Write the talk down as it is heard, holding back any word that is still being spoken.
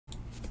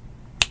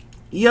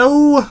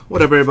Yo,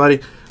 what up, everybody?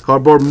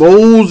 Cardboard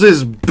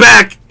Moses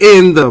back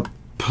in the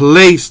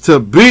place to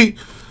be.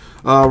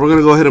 We're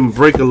gonna go ahead and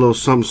break a little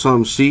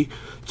something. See,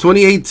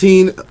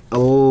 2018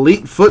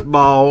 Elite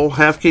Football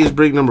half case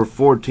break number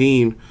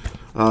 14,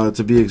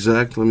 to be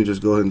exact. Let me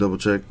just go ahead and double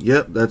check.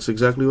 Yep, that's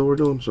exactly what we're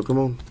doing. So come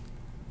on.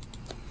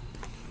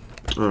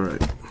 All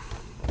right.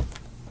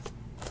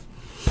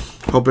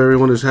 Hope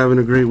everyone is having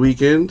a great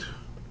weekend.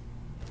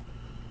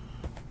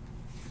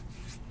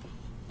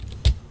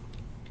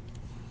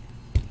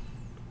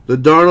 The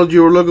Darnold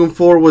you were looking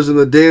for was in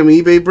the damn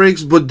eBay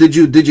breaks, but did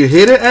you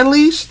hit it at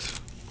least?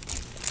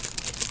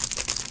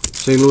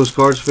 St. Louis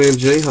Cards fan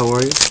Jay, how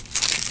are you?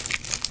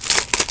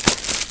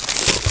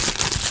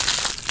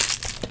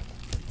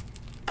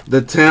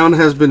 The town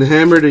has been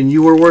hammered and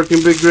you were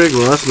working, Big Greg?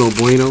 Well, that's no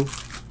bueno.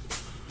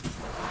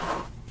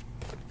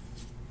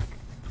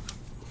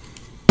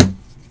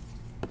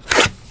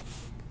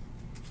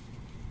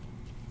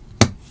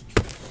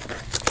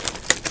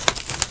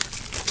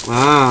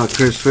 Ah,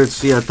 Chris Fitz.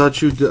 See, I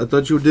thought you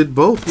did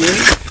both, man.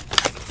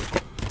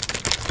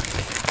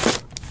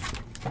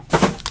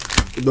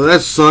 But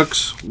that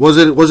sucks. Was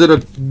it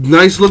a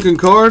nice looking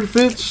card,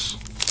 Fitz?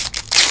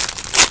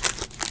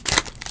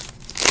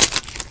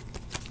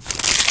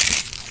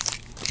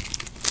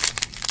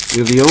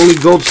 Yeah, the only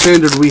gold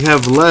standard we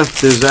have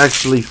left is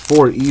actually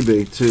for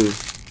eBay too.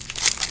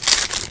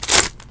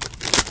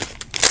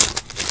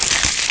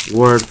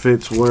 Word,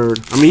 Fitz, word.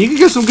 I mean, you can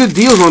get some good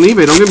deals on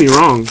eBay. Don't get me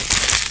wrong.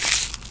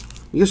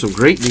 You get some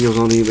great deals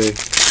on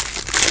eBay.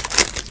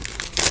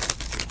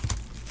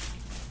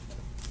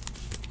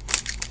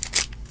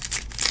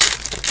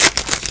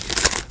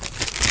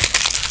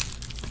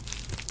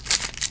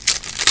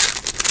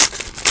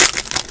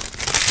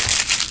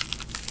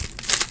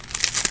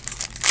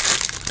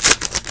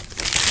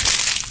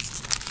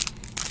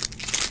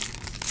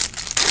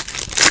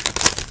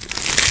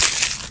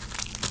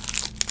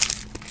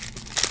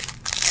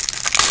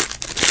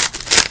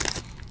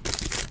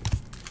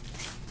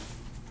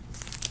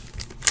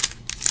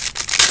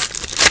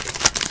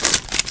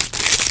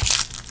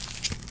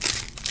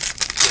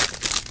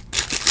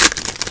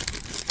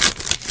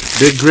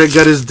 Big Greg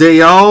got his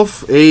day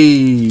off.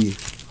 Hey.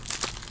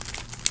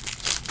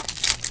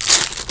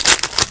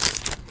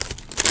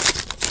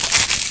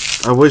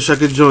 I wish I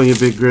could join you,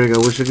 Big Greg. I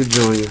wish I could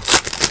join you.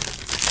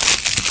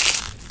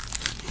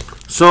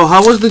 So,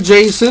 how was the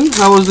Jason?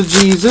 How was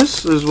the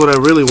Jesus? Is what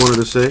I really wanted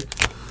to say.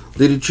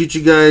 Did he treat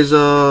you guys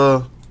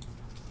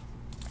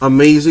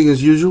amazing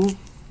as usual?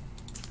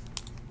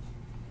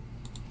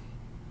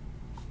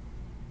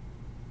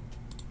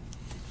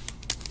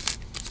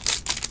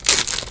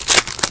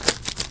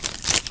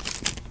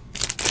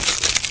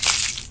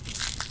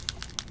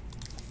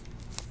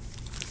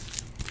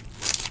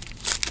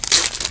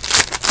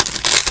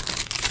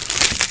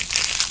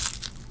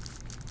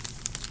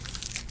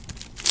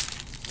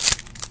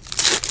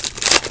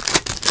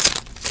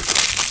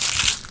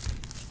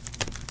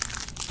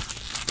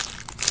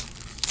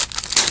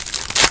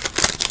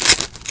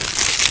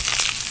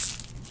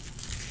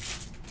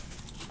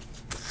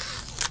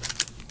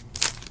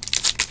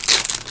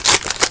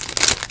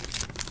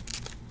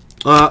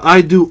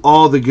 I do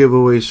all the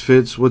giveaways,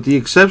 Fitz, with the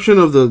exception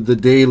of the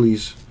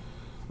dailies.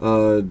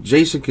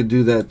 Jason could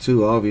do that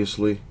too,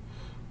 obviously.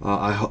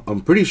 I'm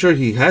pretty sure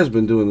he has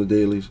been doing the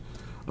dailies.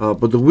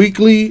 But the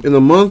weekly and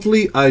the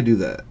monthly, I do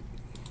that.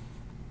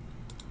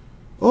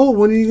 Oh,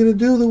 when are you going to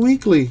do the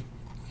weekly?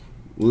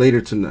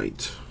 Later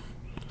tonight.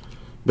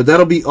 But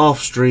that'll be off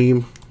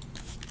stream,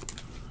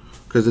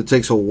 because it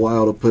takes a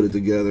while to put it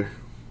together.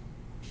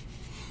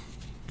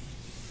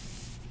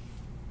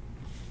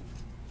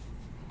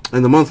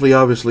 And the monthly,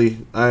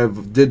 obviously, I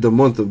did the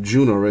month of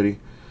June already.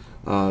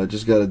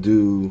 Just got to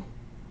do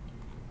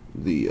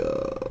the,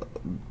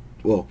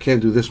 well,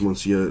 can't do this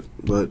month's yet,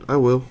 but I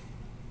will.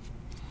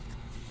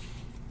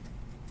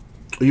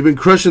 You've been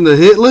crushing the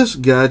hit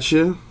list?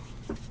 Gotcha.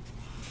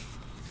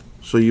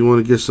 So you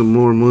want to get some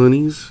more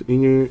monies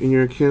in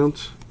your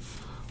account?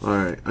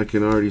 Alright, I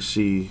can already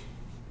see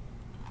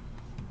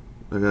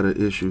I got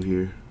an issue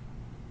here.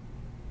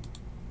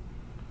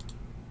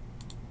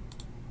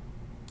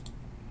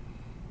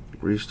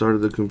 Restarted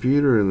the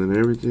computer and then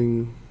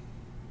everything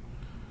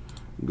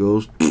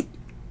goes.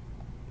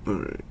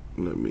 Alright,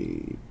 let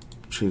me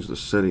change the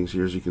settings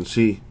here. As you can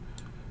see,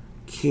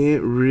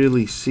 can't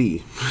really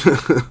see.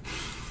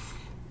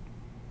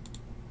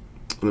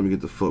 Let me get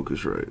the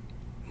focus right.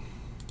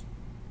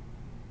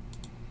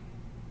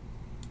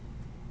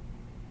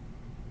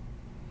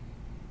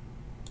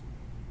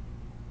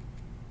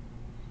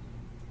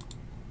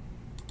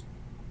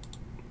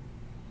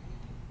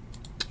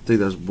 I think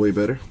that's way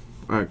better.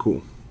 Alright,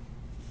 cool.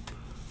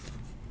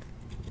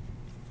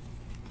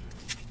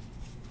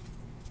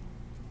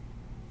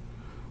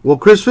 Well,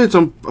 Chris Fitz,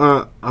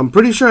 I'm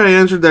pretty sure I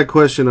answered that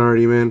question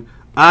already, man.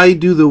 I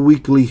do the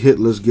weekly hit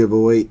list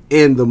giveaway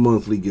and the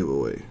monthly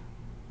giveaway.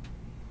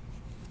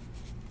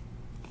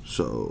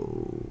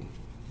 So,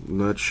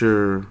 not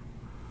sure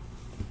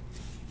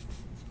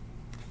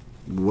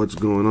what's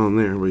going on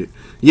there. But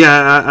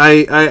yeah,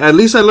 I at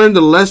least I learned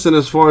the lesson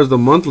as far as the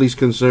monthly's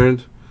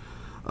concerned.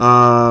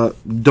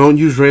 Don't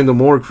use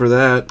random org for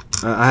that.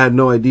 I had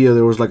no idea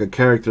there was like a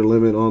character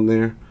limit on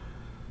there,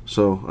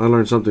 so I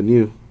learned something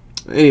new.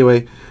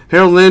 Anyway,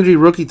 Harold Landry,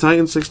 rookie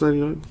Titan,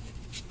 $6.99.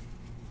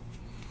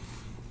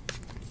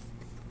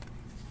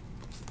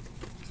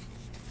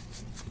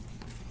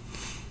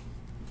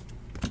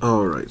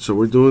 All right, so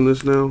we're doing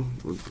this now.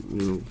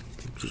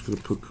 Just gonna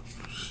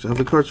have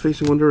the cards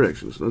facing one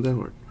direction. It's not that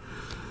hard.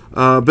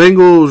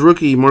 Bengals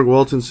rookie Mark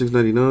Walton,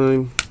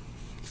 $6.99.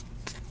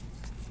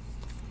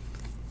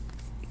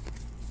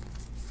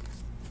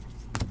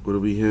 What do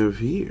we have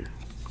here?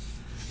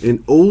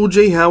 An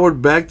O.J.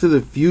 Howard Back to the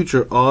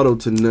Future auto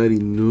to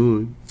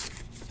 99.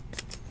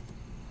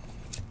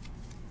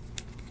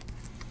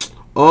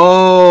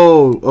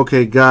 Oh,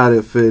 okay, got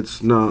it.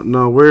 Fits. No,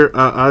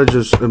 I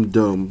just am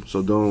dumb.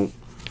 So don't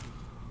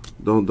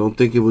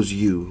think it was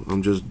you.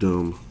 I'm just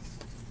dumb.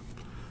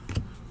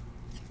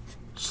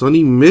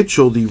 Sonny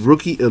Mitchell, the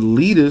rookie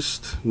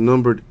elitist,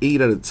 numbered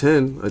 8 out of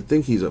 10. I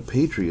think he's a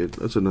Patriot.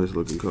 That's a nice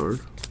looking card.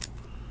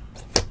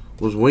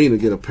 Was waiting to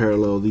get a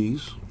parallel of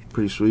these.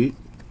 Pretty sweet.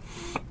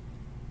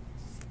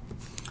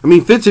 I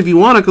mean, Fitz, if you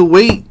want, I could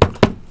wait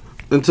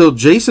until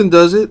Jason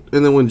does it,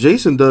 and then when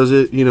Jason does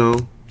it, you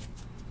know,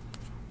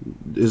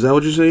 is that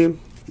what you're saying?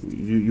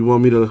 You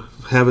want me to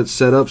have it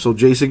set up so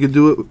Jason can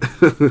do it?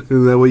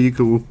 That way you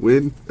can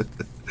win?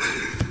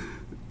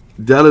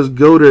 Dallas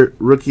Goedert,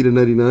 rookie to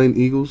 99,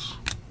 Eagles.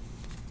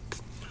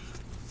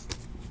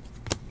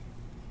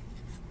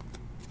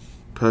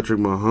 Patrick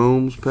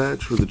Mahomes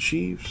patch for the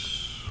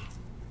Chiefs.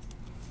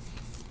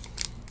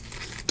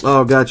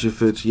 Oh, got you,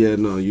 Fitz. Yeah,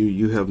 no,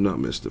 you have not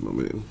missed it, my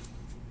man.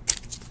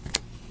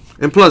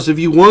 And plus, if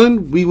you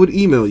won, we would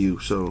email you,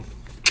 so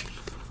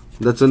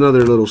that's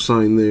another little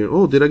sign there.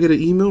 Oh, did I get an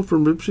email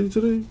from Rip City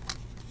today?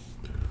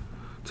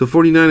 To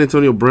 49,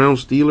 Antonio Brown,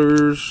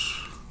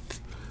 Steelers.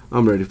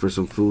 I'm ready for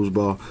some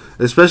foosball.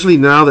 Especially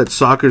now that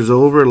soccer's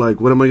over. Like,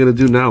 what am I going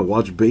to do now?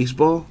 Watch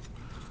baseball?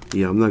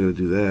 Yeah, I'm not going to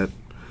do that.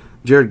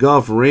 Jared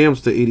Goff,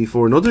 Rams to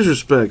 84. No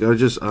disrespect.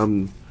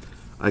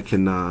 I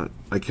cannot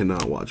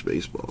watch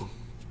baseball.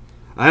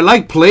 I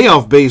like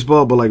playoff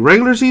baseball, but like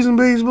regular season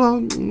baseball,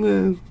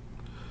 man.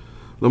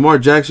 Lamar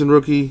Jackson,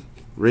 rookie,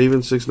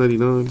 Ravens,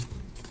 $6.99.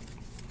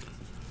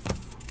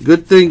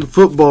 Good thing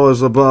football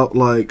is about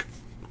like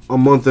a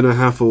month and a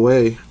half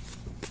away.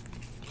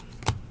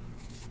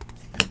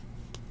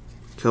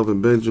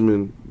 Kelvin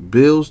Benjamin,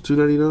 Bills,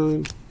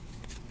 $2.99.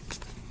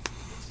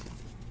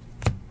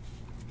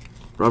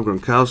 Rob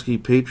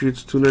Gronkowski,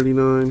 Patriots,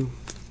 $2.99.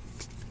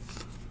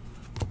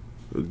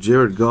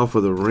 Jared Goff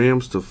of the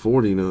Rams to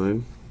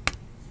 49.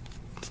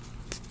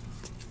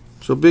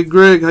 So, Big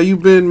Greg, how you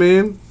been,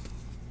 man?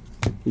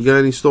 You got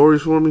any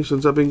stories for me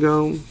since I've been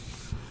gone?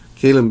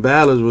 Kalen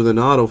Ballard with an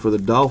auto for the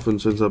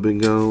Dolphins since I've been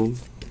gone.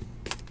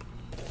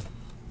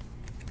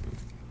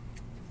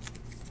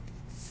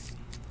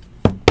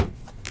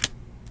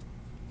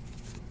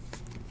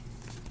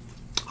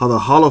 How the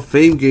Hall of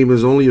Fame game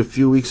is only a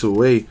few weeks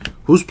away.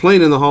 Who's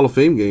playing in the Hall of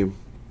Fame game?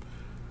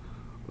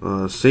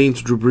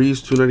 Saints, Drew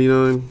Brees,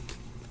 $2.99.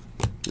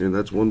 And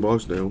that's one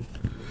box down.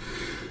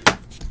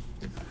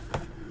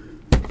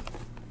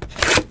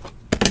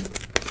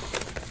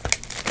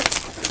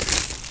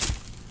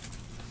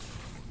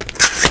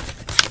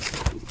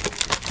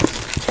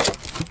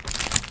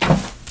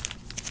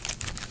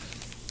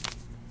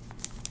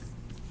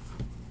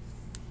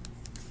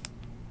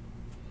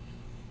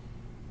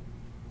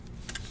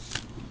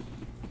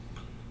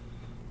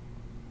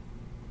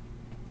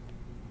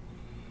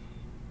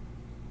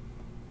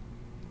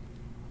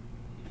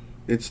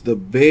 It's the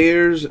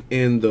Bears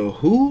and the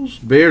who's?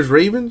 Bears,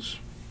 Ravens?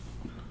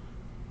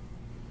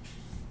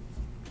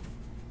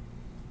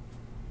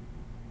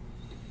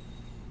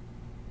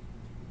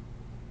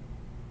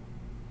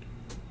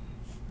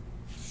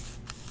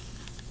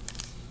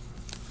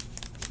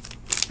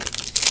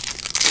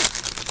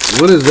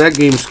 When is that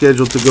game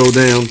scheduled to go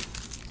down?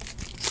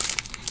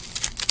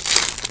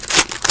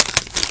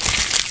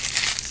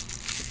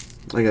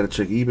 I gotta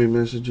check eBay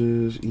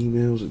messages,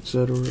 emails,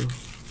 etc.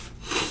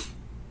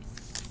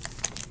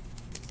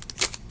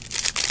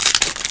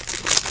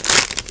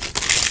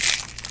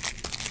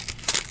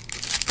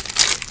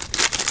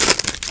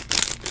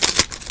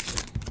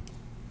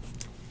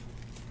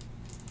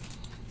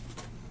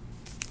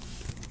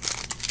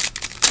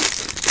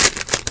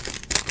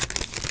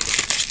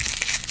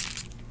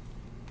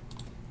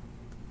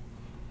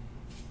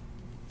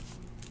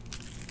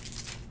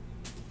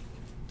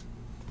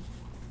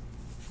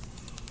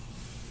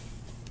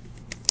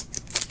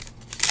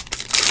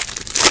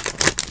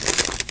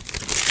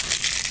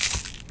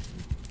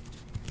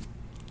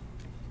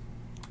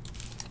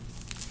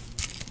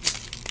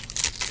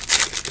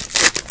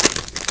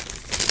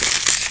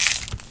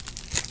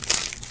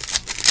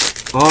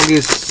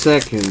 August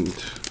 2nd.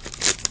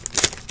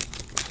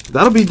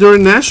 That'll be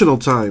during national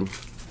time.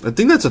 I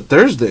think that's a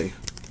Thursday.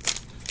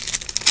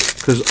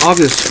 Because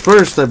August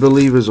 1st, I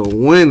believe, is a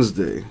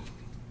Wednesday.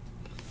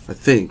 I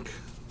think.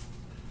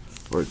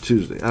 Or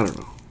Tuesday. I don't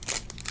know.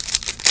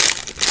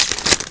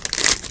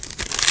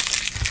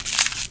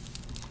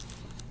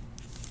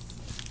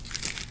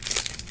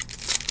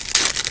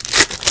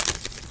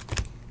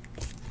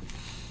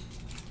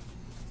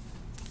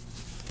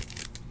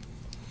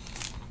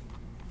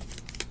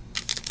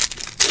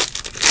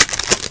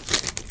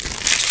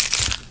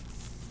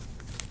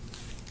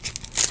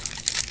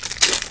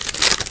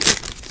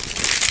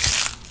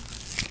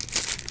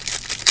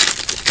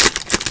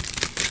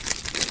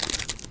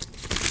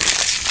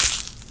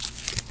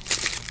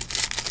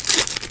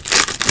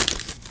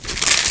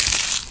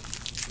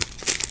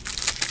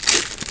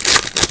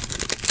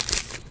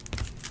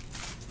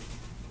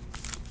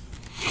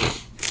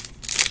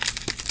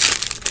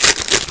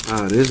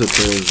 Ah, it is a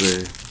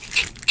Thursday.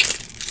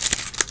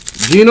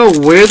 Do you know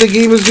where the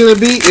game is going to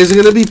be? Is it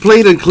going to be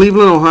played in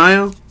Cleveland,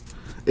 Ohio?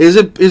 Is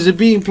it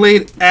being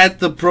played at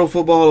the Pro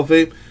Football Hall of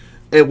Fame,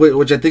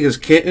 which I think is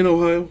Canton,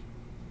 Ohio?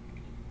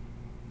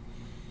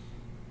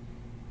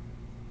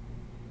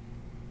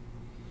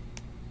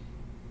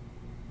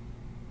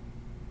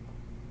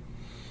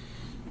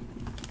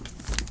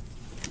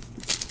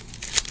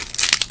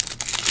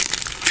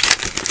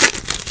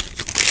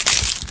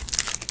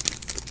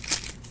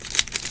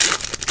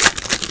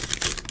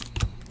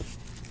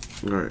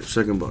 All right,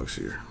 second box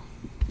here.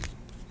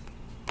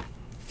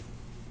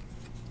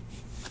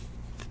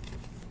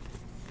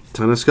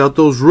 Time to scout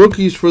those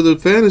rookies for the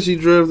fantasy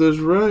draft. That's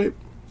right.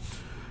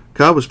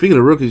 Cowboys. Speaking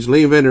of rookies,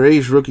 Lane Vander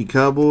Esch, rookie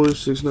Cowboys,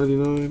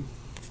 $6.99.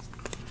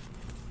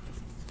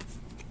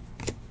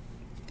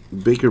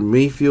 Baker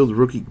Mayfield,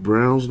 rookie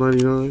Browns,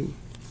 $99.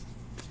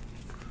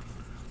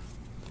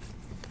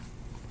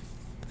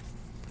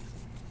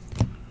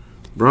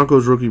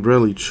 Broncos rookie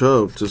Bradley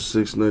Chubb to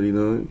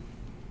 $6.99.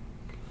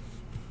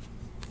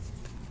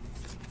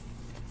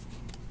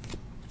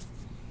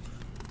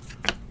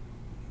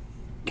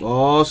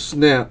 Oh,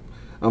 snap.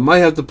 I might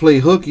have to play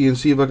hooky and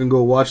see if I can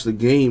go watch the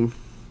game.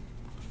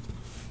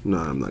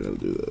 Nah, I'm not going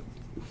to do that.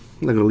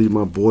 I'm not going to leave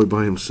my boy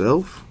by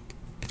himself.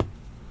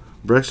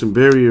 Braxton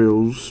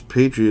Berrios,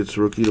 Patriots,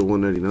 rookie to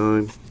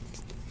 $199.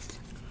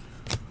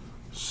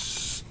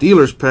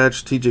 Steelers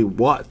patch, TJ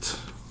Watt.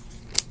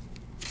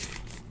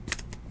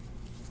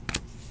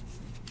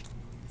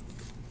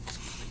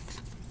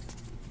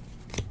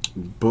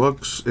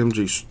 Bucks,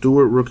 MJ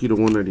Stewart, rookie to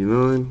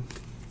 $199.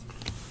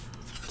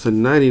 To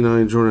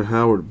 $99, Jordan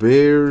Howard,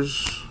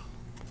 Bears.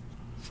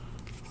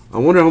 I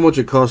wonder how much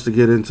it costs to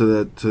get into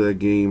that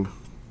game,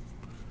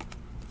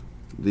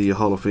 the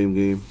Hall of Fame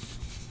game.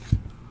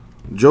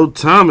 Joe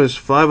Thomas,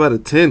 5 out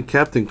of 10,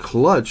 Captain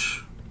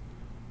Clutch.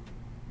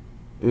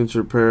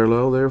 Insert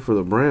parallel there for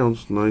the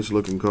Browns. Nice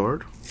looking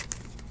card.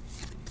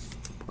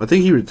 I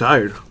think he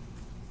retired.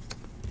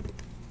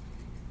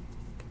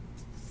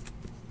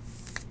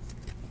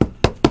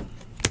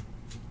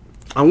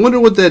 I wonder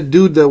what that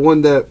dude that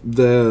won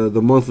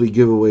the monthly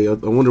giveaway, I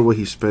wonder what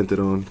he spent it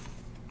on.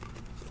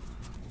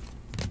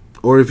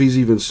 Or if he's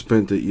even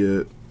spent it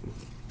yet.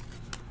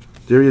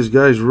 Darius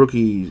Guys,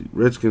 rookie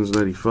Redskins,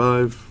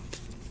 95.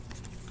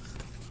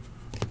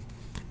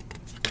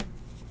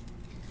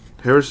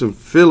 Harrison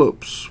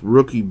Phillips,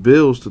 rookie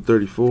Bills to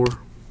 34.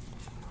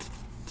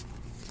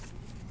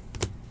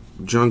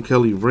 John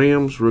Kelly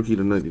Rams, rookie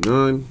to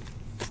 99.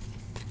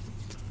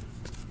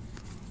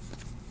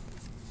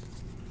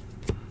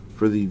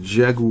 For the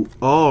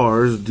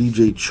Jaguars,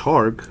 DJ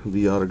Chark,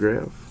 the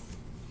autograph.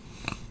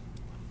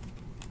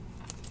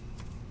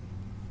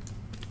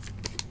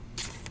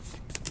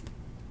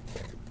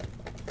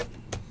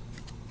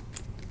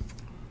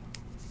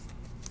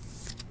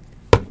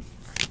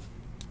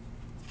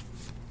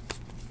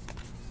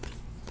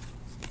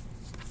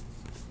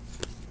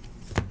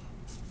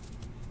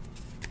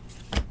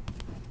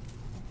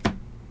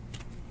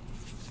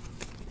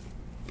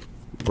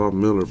 Bob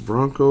Miller,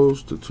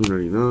 Broncos to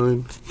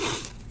 $2.99.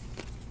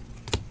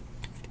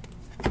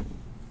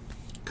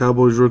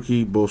 Cowboys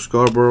rookie Bo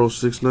Scarborough,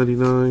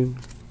 $6.99.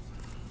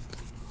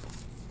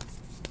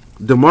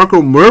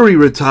 DeMarco Murray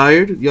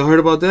retired. Y'all heard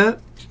about that?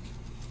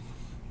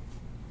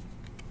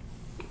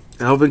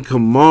 Alvin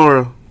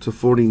Kamara to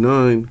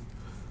 $49.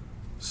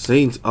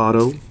 Saints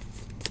auto.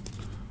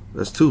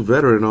 That's 2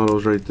 veteran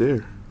autos right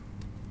there.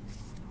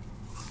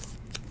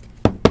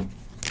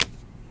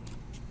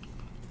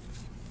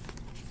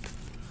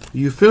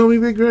 You feel me,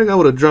 Big Greg? I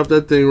would have dropped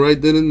that thing right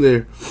then and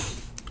there.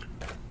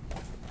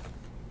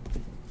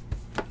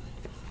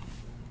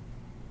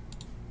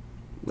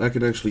 I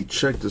can actually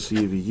check to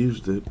see if he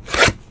used it.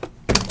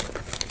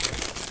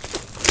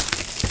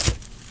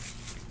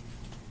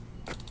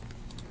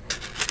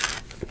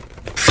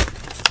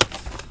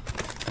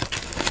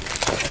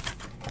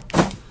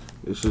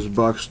 This is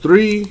box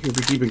 3, if you're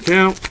keeping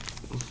count.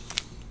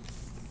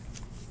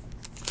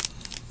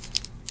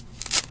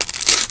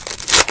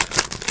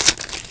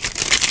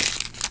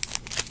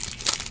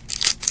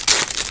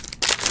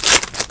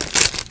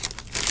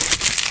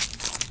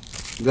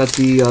 Got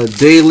the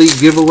daily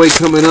giveaway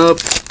coming up.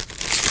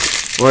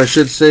 Or I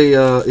should say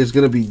it's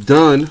going to be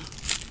done.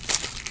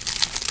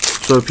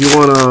 So if you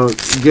want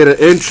to get an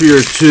entry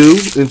or two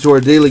into our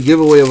daily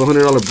giveaway of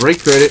 $100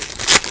 break credit,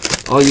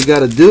 all you got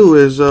to do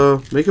is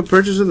make a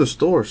purchase in the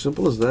store.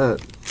 Simple as that.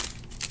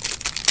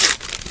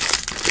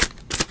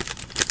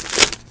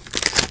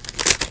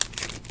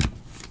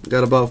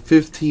 Got about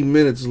 15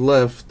 minutes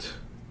left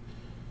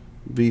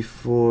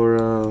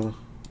before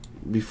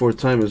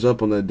time is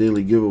up on that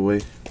daily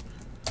giveaway.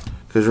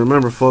 Because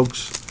remember,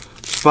 folks,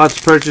 spots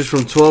purchased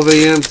from 12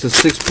 a.m. to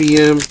 6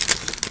 p.m.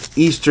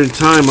 Eastern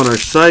time on our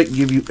site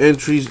give you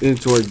entries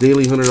into our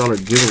daily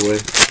 $100 giveaway.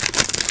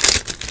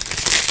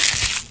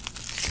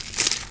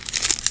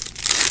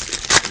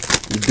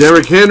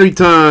 Derrick Henry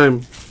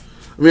time.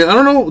 I mean, I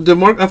don't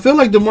know. I feel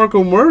like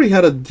DeMarco Murray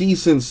had a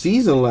decent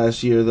season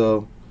last year,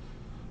 though.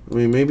 I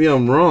mean, maybe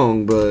I'm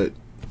wrong, but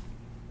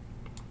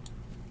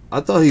I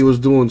thought he was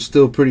doing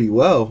still pretty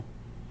well.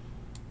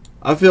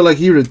 I feel like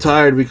he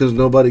retired because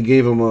nobody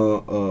gave him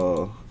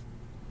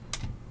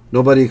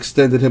nobody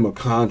extended him a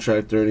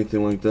contract or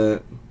anything like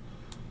that.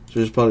 So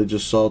he's probably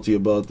just salty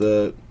about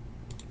that.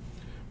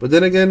 But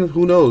then again,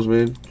 who knows,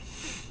 man?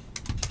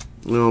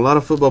 You know, a lot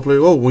of football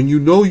players, oh, when you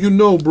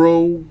know,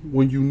 bro.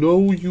 When you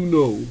know, you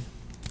know.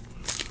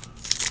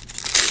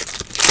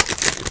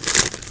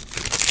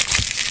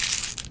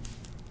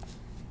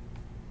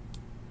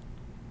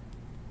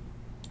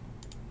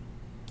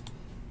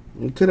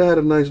 We could have had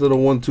a nice little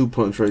 1-2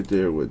 punch right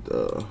there with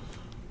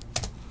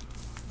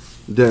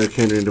Derrick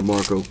Henry and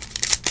DeMarco.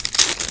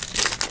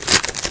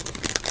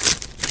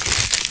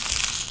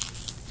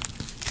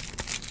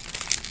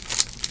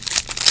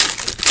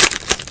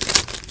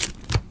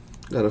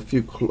 Got a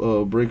few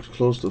breaks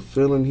close to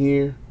filling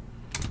here.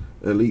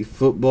 Elite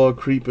football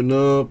creeping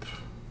up.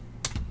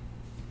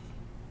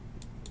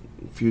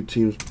 A few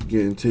teams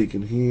getting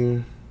taken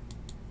here.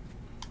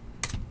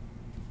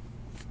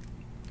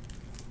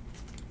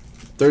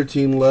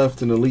 13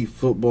 left in Elite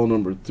Football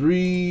number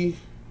 3.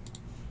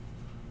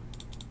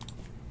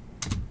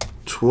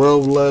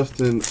 12 left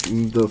in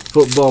the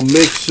Football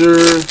Mixer.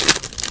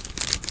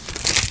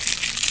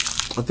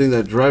 I think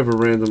that driver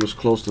random is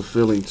close to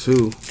filling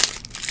too.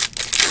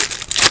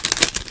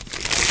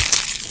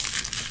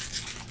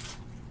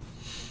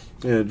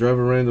 Yeah,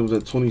 driver random's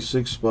at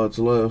 26 spots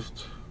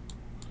left.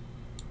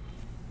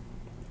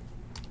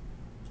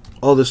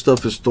 All this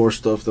stuff is store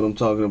stuff that I'm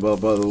talking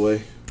about, by the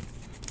way.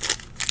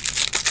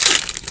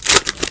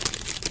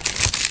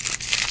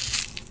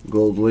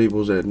 Gold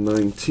labels at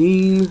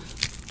 19.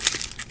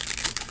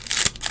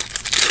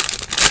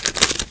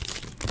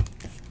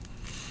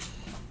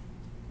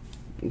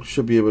 We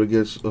should be able to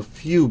get a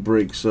few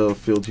breaks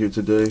filled here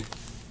today.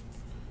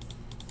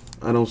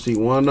 I don't see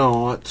why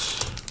not.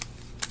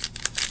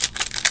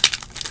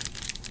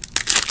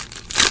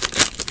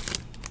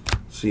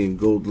 Seeing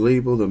gold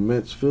label, the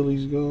Mets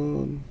Phillies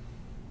gone.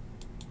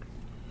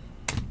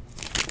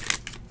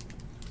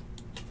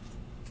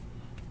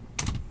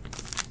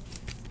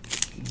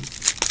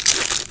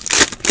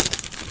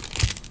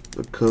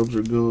 The Cubs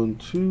are gone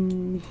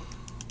too.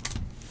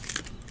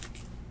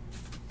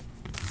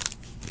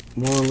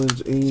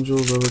 Marlins,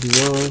 Angels already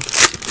off.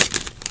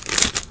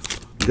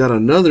 Got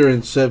another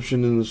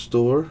Inception in the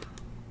store.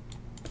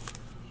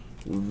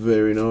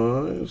 Very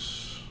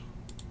nice.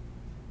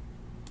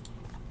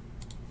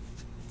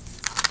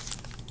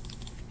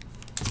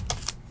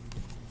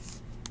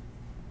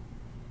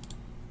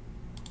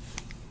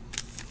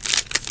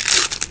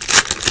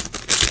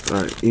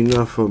 Alright,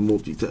 enough of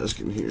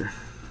multitasking here.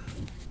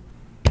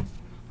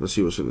 Let's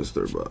see what's in this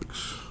third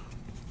box.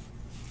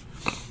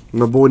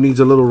 My boy needs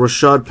a little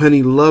Rashad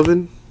Penny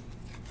loving.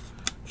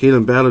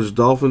 Kalen Ballard's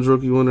Dolphins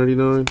rookie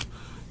 199.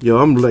 Yo,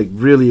 I'm like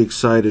really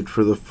excited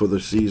for the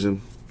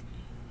season.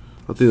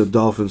 I think the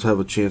Dolphins have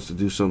a chance to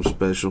do something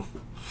special.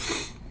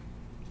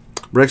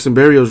 Braxton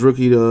Berrios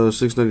rookie to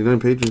 699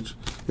 Patriots.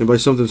 And by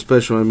something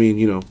special, I mean,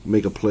 you know,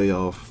 make a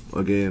playoff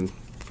again.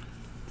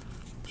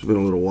 It's been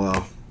a little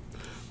while.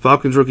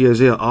 Falcons rookie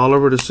Isaiah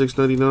Oliver to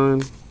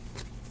 699.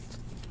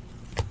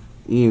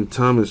 Ian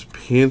Thomas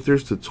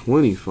Panthers to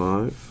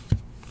 25.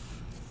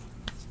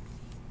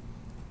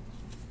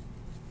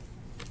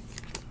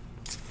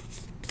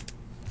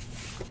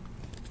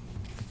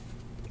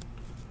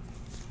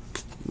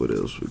 What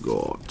else we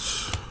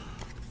got?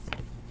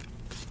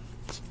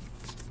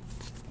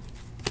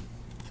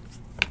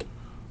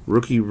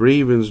 Rookie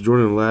Ravens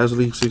Jordan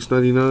Lasley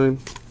 699.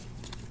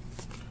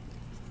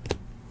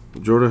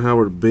 Jordan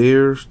Howard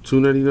Bears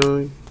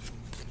 $2.99.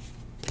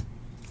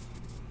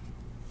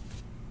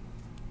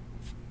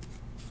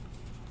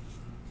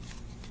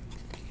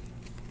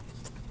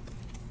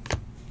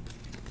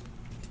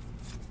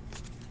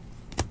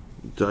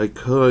 Die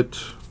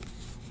cut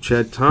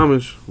Chad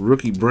Thomas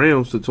rookie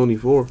Browns to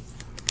 24.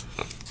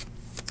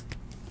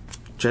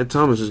 Chad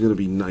Thomas is going to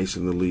be nice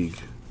in the league.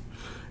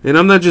 And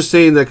I'm not just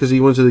saying that because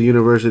he went to the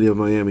University of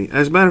Miami.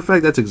 As a matter of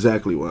fact, that's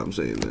exactly why I'm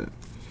saying that.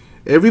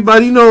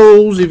 Everybody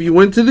knows if you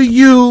went to the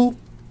U,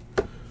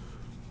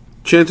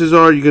 chances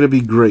are you're going to be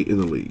great in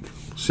the league.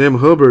 Sam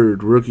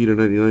Hubbard, rookie to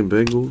 99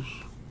 Bengals.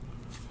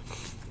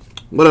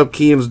 What up,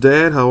 Kian's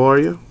dad? How are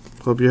you?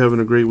 Hope you're having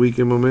a great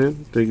weekend, my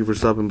man. Thank you for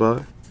stopping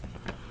by.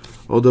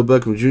 Odell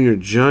Beckham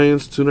Jr.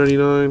 Giants,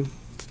 $2.99.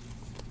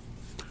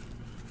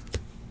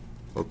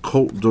 A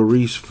Colt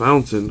Doris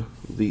Fountain,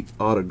 the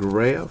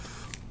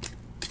autograph.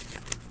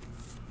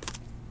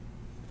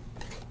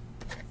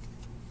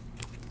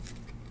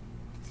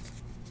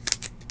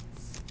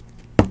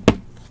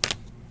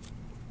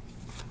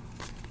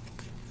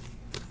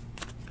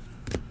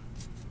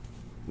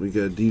 We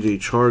got DJ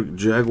Chark,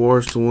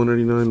 Jaguars to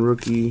 199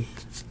 rookie.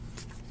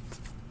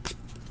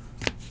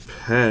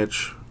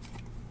 Patch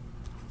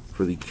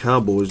for the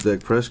Cowboys,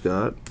 Dak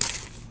Prescott.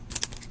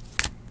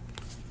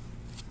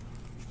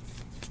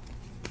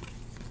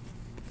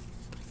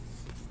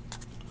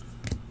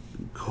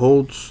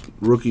 Colts,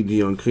 rookie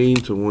Deion Kane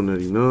to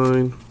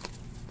 199.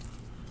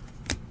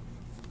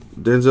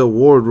 Denzel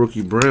Ward,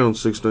 rookie Brown,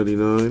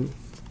 $6.99.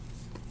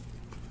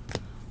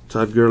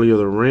 Todd Gurley of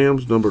the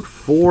Rams, numbered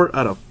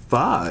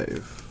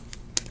 4/5.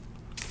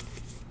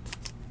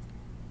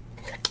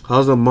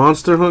 How's the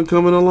monster hunt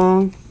coming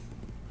along?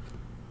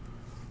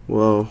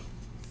 Well,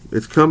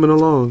 it's coming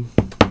along.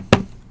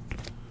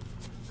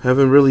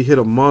 Haven't really hit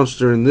a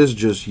monster in this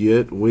just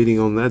yet. Waiting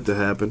on that to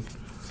happen.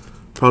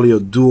 Probably a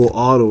dual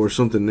auto or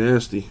something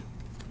nasty.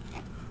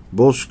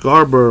 Bo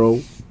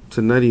Scarborough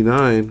to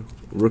 99.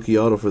 Rookie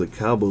auto for the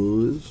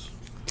Cowboys.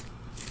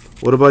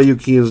 What about you,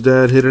 Kean's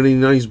dad? Hit any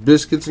nice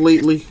biscuits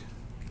lately?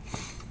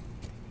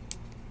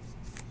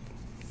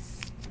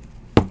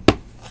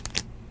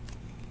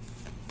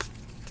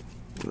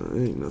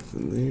 Ain't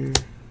nothing there.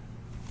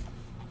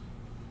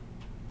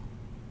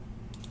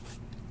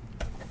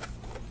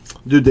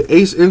 Dude, the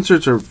Ace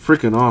inserts are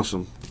freaking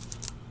awesome.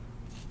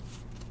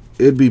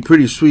 It'd be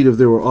pretty sweet if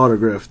they were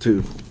autographed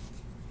too.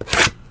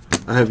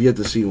 I have yet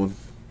to see one.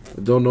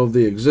 I don't know if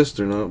they exist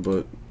or not,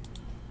 but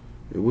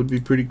it would be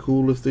pretty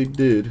cool if they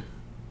did.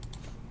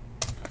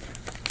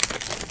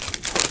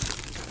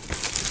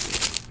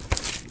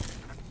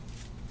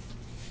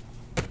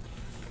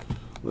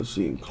 Let's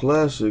see, in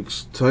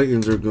Classics,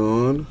 Titans are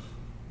gone.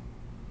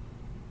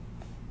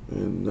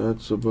 And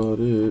that's about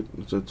it.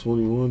 It's at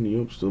 21.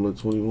 Yep, still at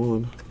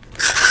 21.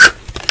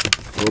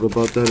 What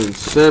about that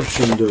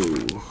Inception,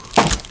 though?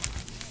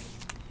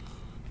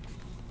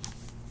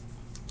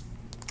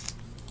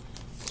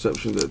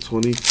 Inception's at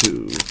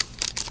 22.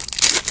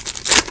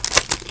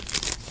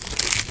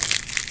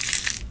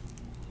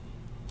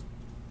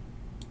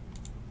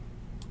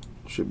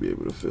 Should be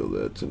able to fill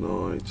that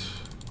tonight.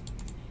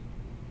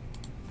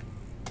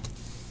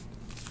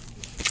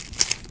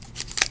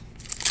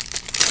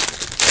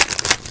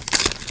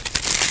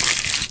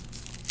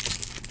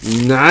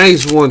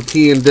 Nice one,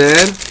 Key and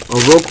Dad. A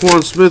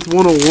Roquan Smith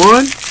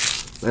 101.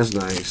 That's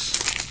nice.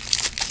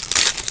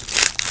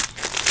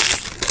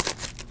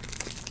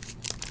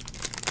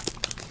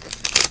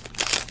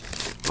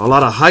 A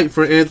lot of hype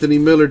for Anthony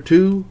Miller,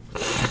 too.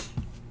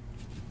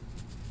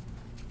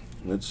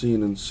 Let's see,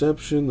 in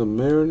Inception, the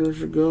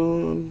Mariners are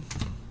gone.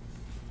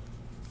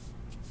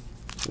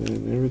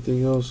 And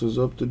everything else is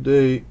up to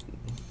date.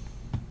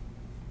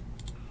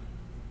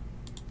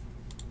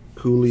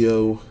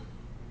 Coolio.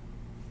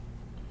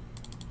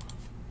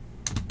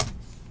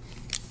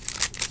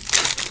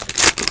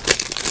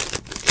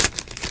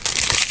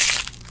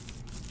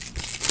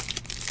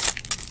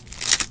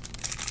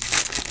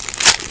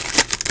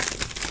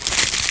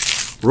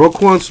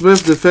 Roquan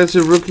Smith,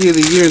 Defensive Rookie of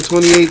the Year in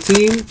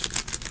 2018.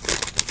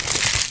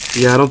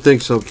 Yeah, I don't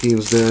think so,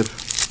 Keen's dad.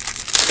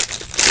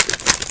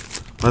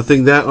 I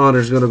think that honor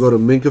is going to go to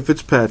Minka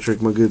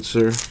Fitzpatrick, my good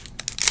sir.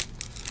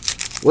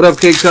 What up,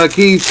 Cake Talk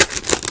Keith?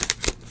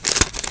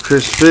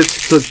 Chris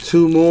Fitz took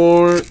 2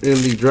 more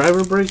in the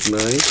driver break.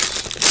 Nice.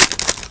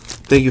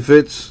 Thank you,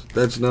 Fitz.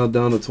 That's now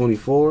down to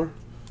 24.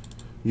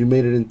 You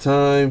made it in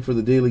time for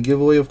the daily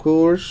giveaway, of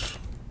course.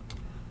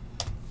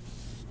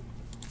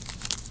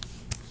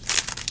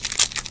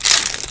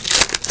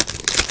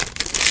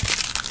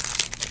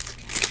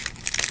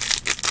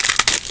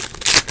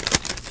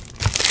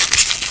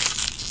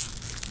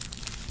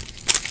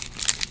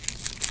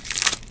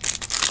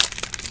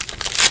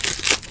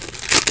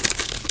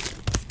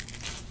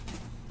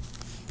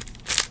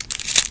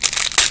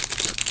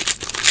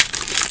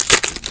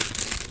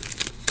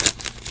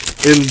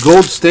 In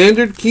gold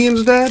standard,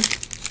 Kean's dad?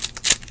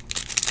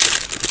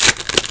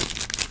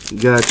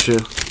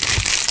 Gotcha.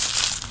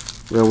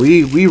 Well,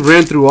 we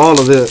ran through all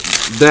of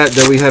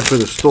that we had for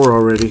the store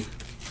already.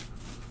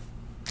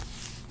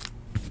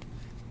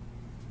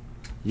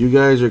 You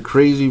guys are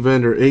crazy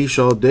vendor Ace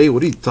all day.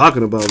 What are you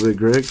talking about, Big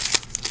Greg?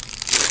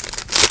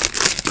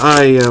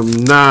 I am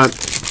not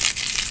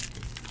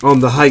on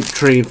the hype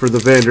train for the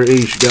Vander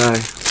Ace guy,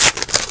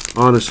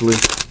 honestly.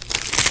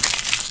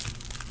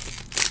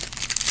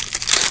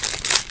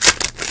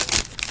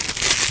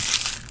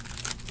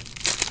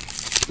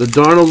 The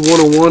Darnold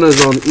 101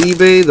 is on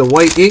eBay, the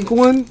white ink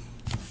one.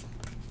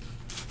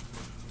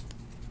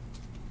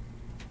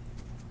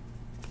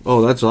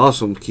 Oh, that's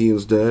awesome,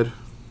 Kean's dad.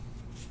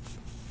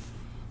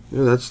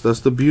 Yeah, that's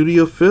the beauty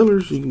of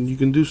fillers. You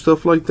can do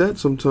stuff like that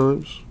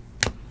sometimes.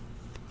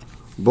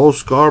 Bo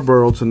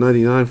Scarborough to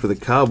 99 for the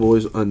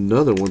Cowboys.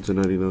 Another one to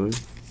 99.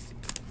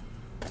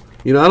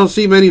 You know, I don't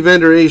see many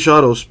Vander Esch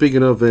autos.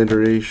 Speaking of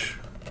Vander Esch,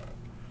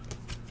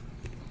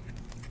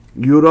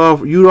 you'd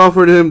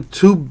offered him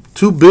two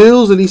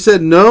bills and he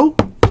said no.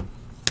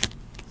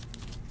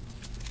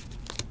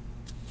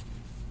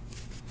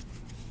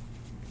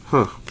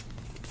 Huh.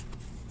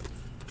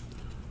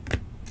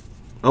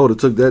 I would have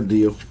took that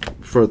deal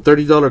for a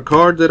 $30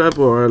 card that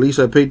or at least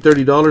I paid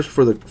 $30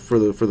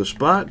 for the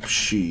spot.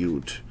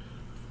 Shoot.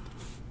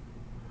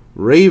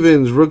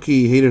 Ravens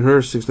rookie Hayden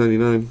Hurst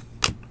 $6.99.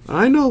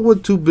 I know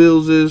what two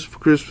bills is for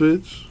Chris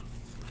Fitz.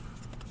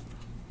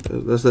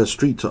 That's that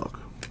street talk.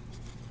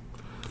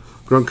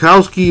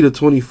 Gronkowski to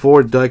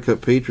 24 die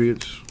cut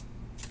Patriots.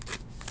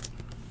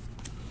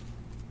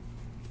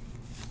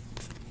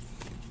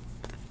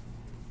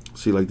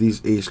 See, like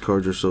these ace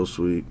cards are so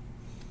sweet.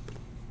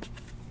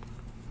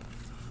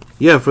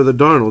 Yeah, for the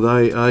Darnold,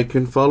 I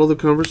can follow the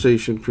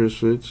conversation, Chris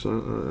Fitz.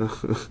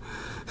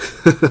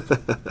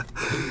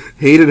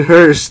 Hayden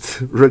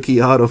Hurst,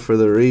 rookie auto for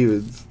the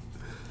Ravens.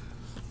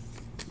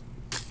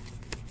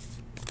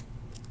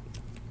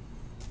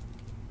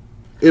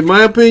 In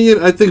my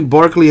opinion, I think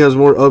Barkley has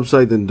more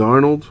upside than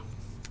Darnold.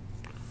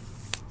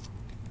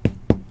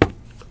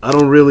 I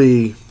don't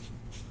really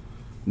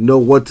know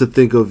what to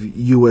think of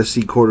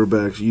USC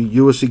quarterbacks.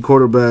 USC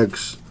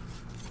quarterbacks,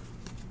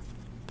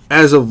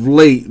 as of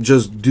late,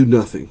 just do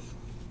nothing.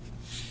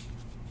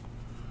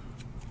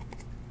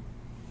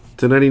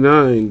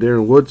 /99,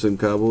 Darren Woodson,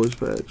 Cowboys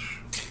patch.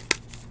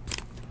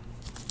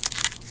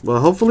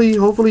 Well, hopefully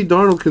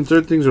Darnold can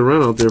turn things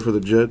around out there for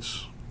the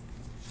Jets.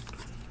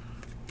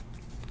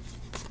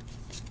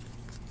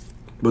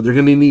 But they're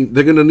gonna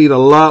need a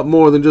lot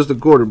more than just a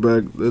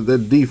quarterback.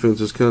 That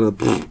defense is kind of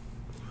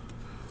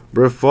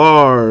Brett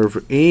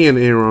Favre and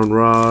Aaron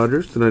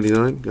Rodgers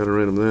 /99. Gotta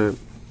random that.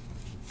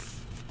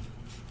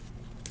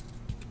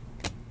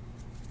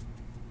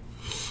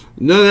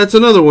 No, that's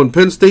another one.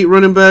 Penn State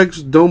running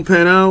backs don't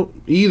pan out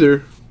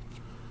either.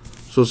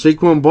 So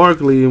Saquon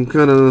Barkley, I'm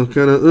kind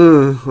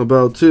of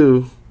about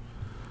too.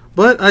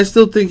 But I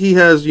still think he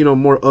has, you know,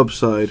 more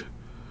upside.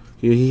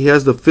 He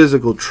has the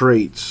physical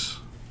traits.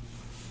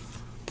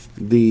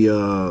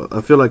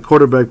 I feel like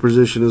quarterback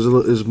position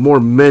is more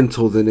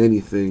mental than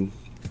anything.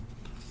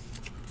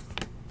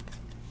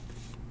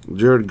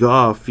 Jared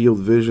Goff, field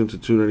vision to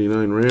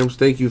 299 Rams.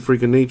 Thank you,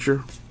 freaking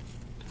nature.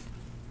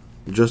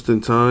 Just in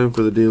time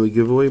for the daily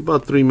giveaway.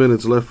 About 3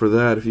 minutes left for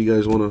that. If you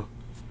guys want to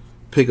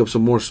pick up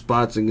some more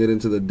spots and get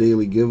into the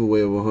daily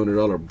giveaway of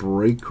 $100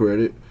 break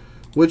credit,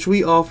 which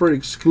we offer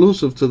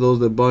exclusive to those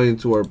that buy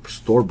into our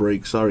store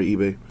break. Sorry,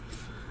 eBay.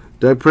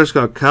 Dak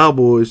Prescott,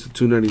 Cowboys to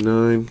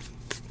 299.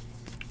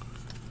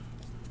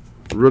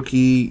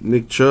 Rookie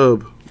Nick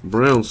Chubb,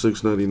 Brown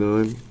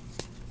 $6.99.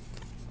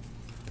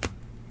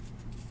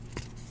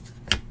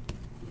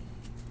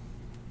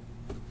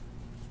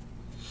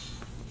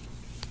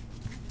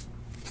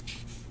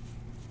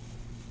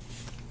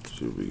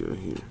 See what we got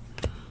here.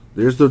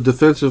 There's the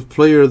defensive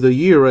player of the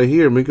year right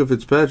here, Minkah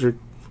Fitzpatrick,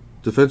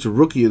 defensive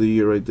rookie of the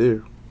year right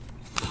there.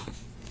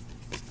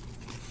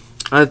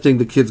 I think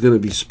the kid's gonna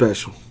be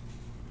special.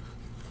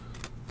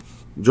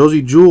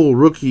 Josie Jewell,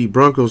 rookie,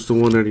 Broncos to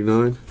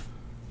 199.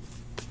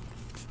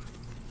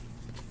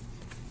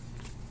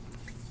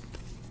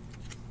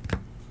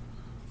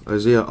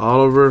 Isaiah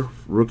Oliver,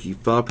 rookie,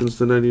 Falcons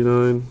to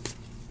 99.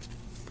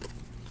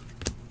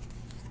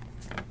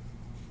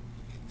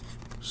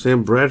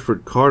 Sam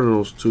Bradford,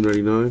 Cardinals,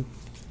 299.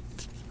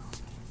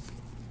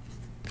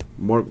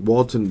 Mark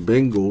Walton,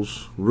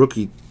 Bengals,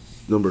 rookie,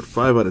 numbered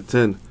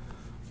 5/10.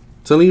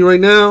 Telling you right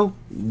now,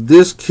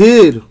 this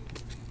kid,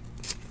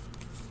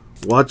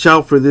 watch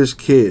out for this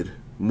kid,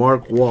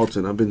 Mark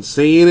Walton. I've been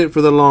saying it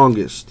for the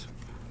longest.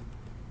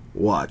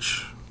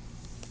 Watch.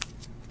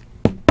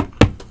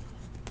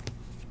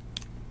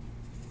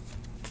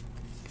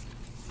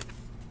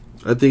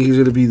 I think he's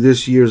going to be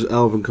this year's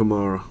Alvin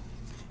Kamara.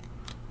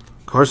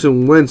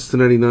 Carson Wentz to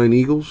 99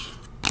 Eagles.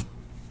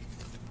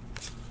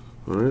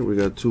 All right, we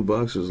got 2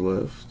 boxes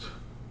left.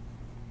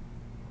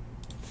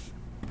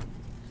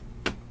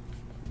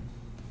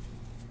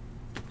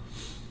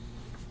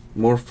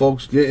 More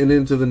folks getting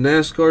into the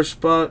NASCAR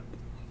spot.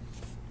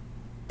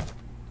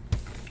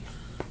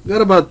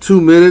 Got about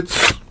 2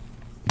 minutes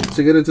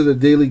to get into the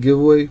daily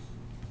giveaway.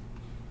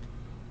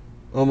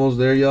 Almost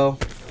there, y'all.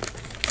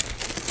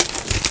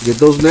 Get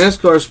those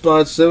NASCAR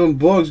spots,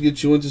 $7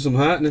 get you into some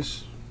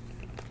hotness.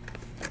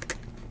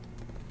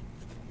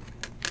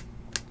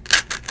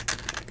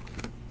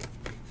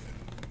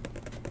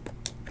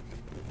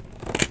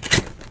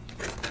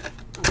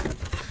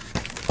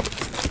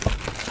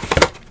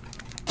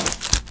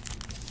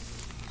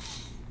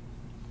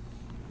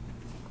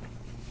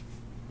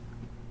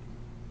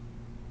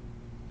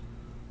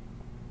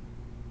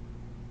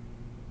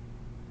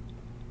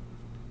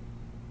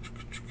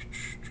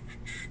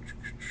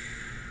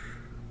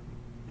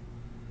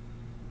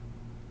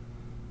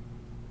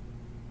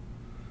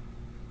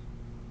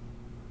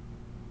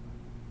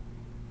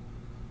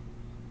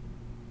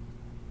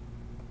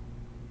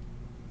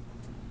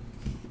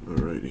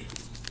 Beauty.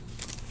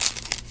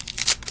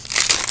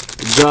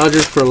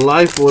 Dodgers for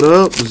life, what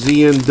up?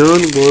 ZN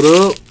Dunn, what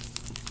up?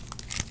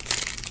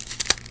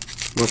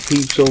 My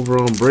peeps over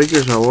on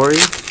Breakers, how are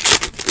you?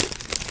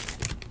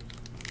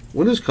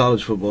 When does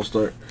college football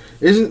start?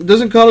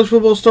 Doesn't college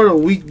football start a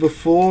week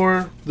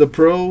before the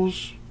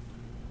pros?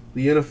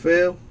 The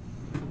NFL?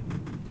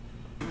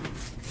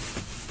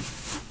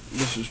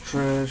 This is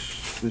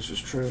trash. This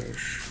is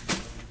trash.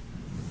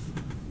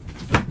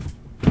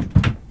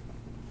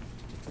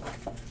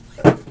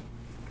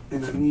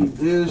 And I need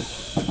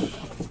this.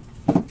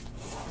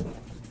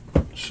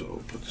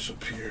 So put this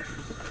up here.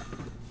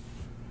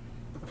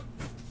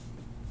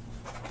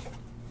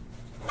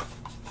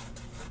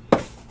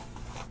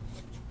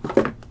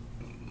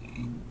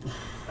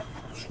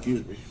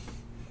 Excuse me.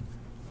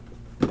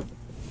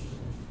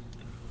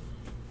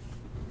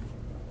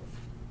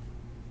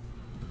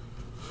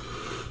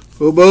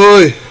 Oh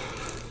boy.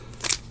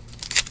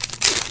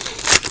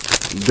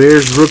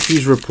 Bears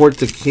rookies report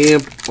to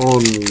camp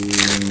on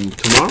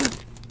tomorrow.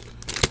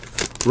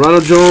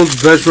 Ronald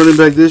Jones, best running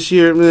back this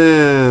year. My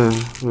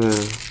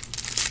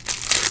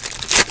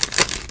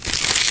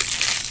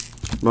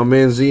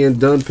man Zian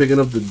Dunn picking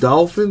up the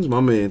Dolphins. My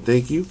man,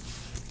 thank you.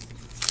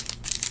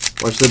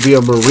 Watch there be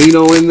a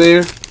Marino in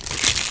there.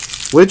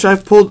 Which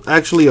I've pulled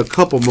actually a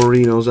couple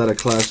Marinos out of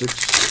Classics.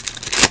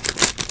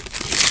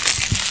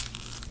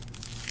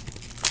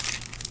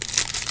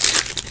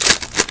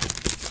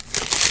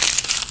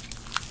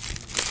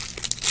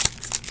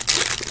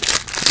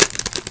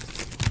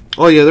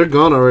 Oh yeah, they're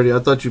gone already. I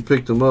thought you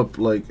picked them up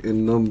like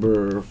in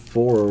number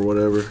 4 or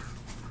whatever.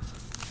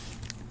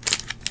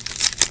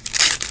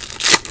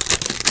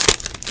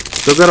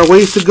 Still got a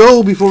ways to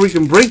go before we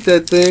can break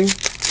that thing.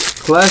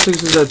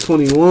 Classics is at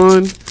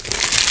 21.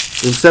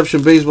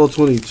 Inception Baseball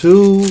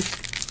 22.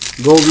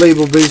 Gold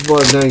Label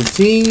Baseball at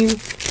 19.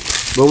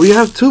 But we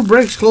have 2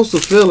 breaks close to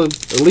filling.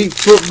 Elite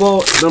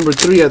Football number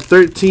 3 at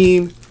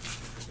 13.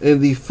 And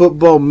the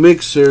Football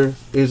Mixer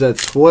is at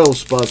 12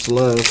 spots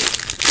left.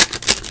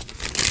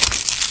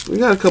 We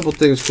got a couple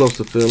things close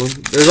to filling.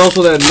 There's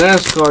also that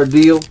NASCAR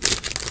deal.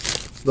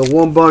 The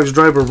 1-box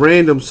driver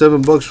random,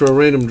 $7 for a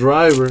random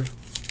driver.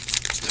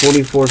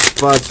 24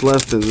 spots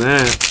left in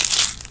that.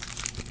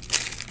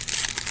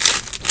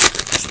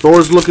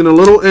 Store's looking a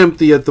little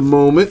empty at the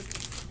moment.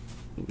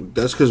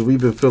 That's because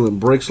we've been filling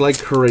breaks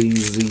like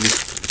crazy.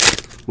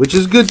 Which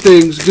is good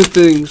things, good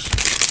things.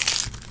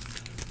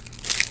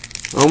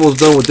 Almost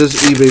done with this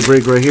eBay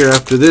break right here.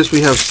 After this, we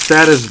have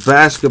Status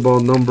Basketball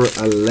number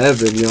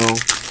 11, y'all.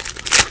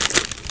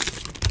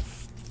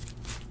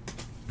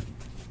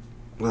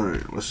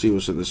 Alright, let's see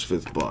what's in this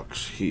 5th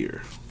box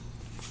here.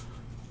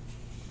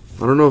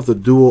 I don't know if the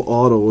dual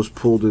auto was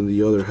pulled in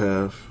the other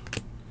half. I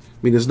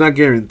mean, it's not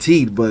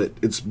guaranteed, but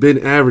it's been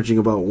averaging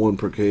about 1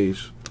 per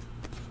case.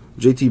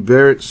 JT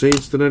Barrett,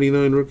 Saints to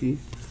 99 rookie.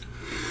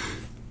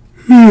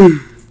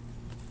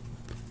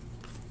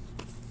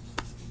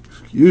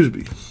 Excuse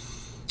me.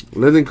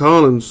 Landon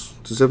Collins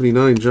to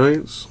 79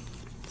 Giants.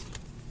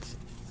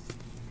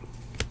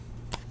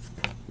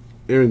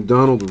 Aaron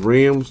Donald,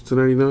 Rams to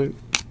 99.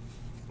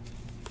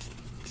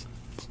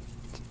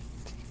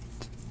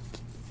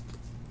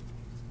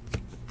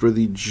 For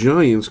the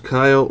Giants,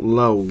 Kyle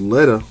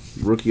Lauletta,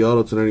 rookie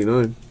auto to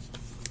 99.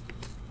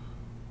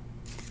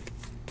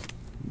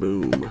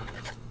 Boom.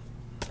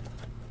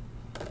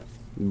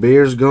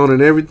 Bears gone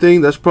and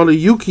everything. That's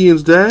probably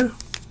Yukian's dad.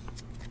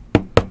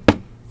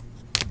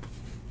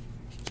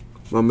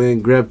 My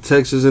man grabbed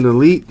Texas and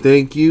Elite.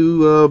 Thank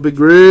you, Big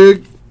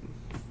Rig.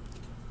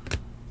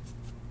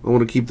 I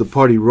want to keep the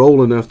party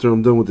rolling after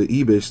I'm done with the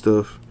eBay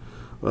stuff.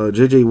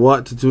 JJ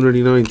Watt to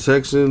 299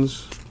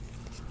 Texans.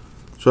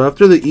 So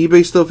after the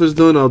eBay stuff is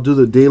done, I'll do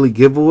the daily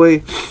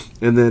giveaway,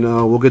 and then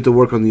we'll get to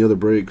work on the other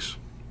breaks.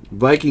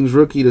 Vikings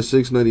rookie to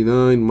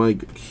 699,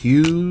 Mike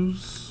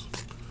Hughes.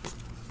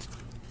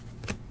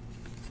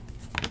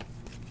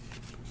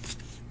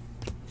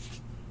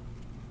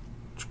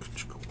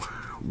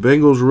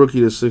 Bengals rookie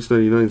to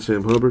 699,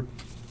 Sam Hubbard.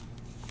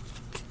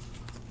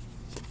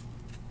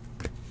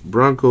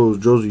 Broncos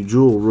Josie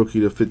Jewell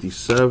rookie to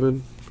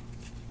 57.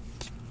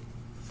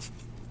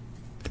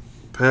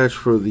 Patch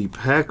for the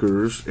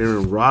Packers,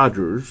 Aaron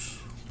Rodgers.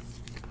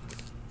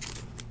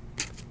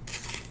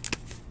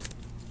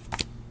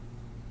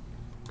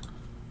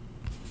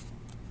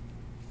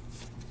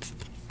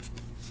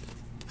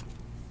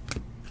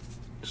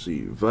 Let's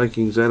see,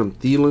 Vikings, Adam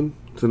Thielen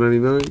to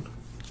 99.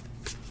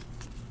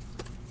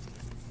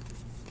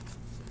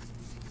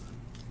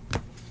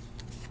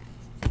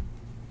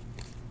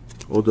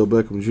 Odell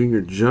Beckham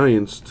Jr.,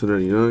 Giants to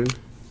 99.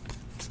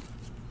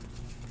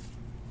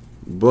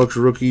 Bucks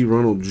rookie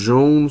Ronald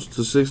Jones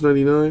to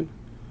 699.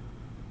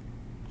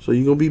 So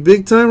you gonna be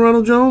big time,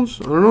 Ronald Jones?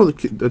 I don't know.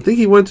 I think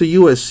he went to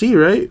USC,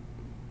 right?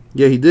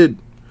 Yeah, he did.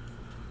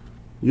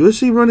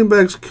 USC running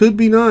backs could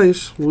be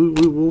nice.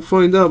 We'll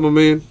find out, my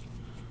man.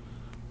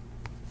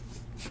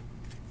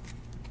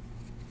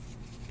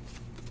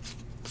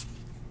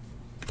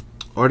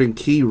 Arden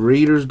Key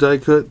Raiders die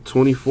cut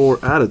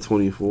 24 out of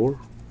 24.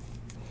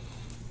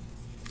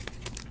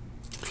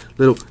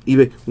 Little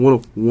eBay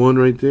 101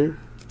 right there.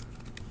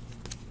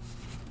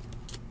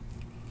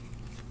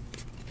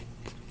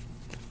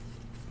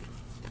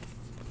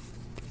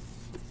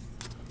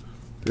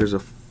 There's a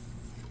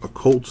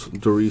Colts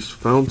Doris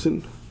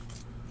Fountain.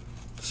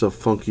 It's a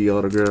funky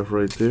autograph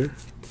right there.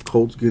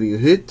 Colts getting a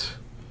hit.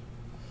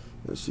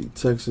 Let's see,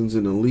 Texans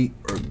and Elite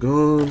are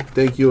gone.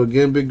 Thank you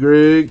again, Big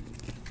Greg.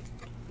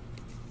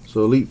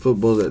 So Elite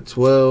Football's at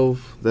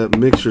 12. That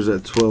mixer's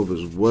at 12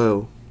 as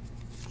well.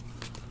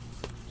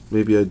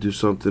 Maybe I do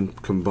something,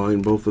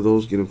 combine both of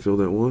those, get them filled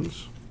at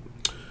once.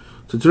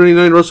 To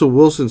 29, Russell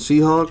Wilson,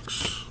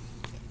 Seahawks.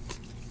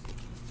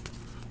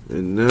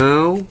 And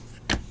now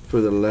for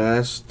the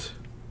last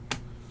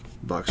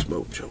box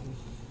mojo.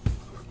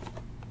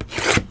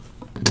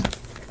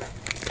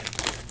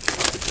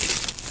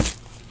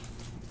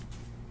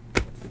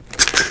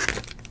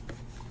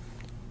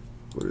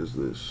 What is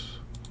this?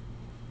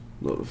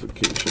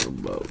 Notification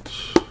about,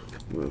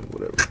 well,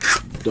 whatever.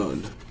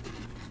 Done.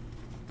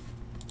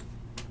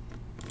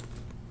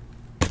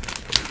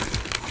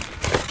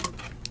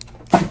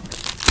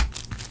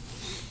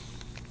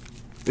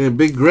 And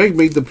Big Greg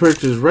made the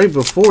purchase right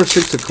before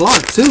 6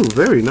 o'clock too.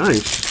 Very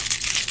nice.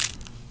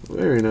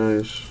 Very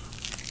nice.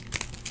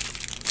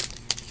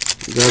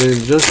 Got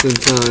in just in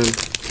time.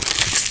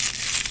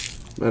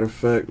 Matter of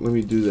fact, let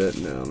me do that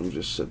now. Let me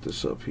just set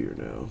this up here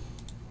now.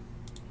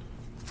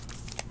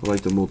 I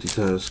like to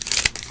multitask.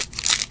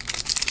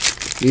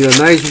 Need a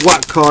nice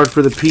Watt card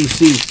for the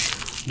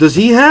PC. Does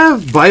he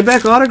have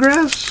buyback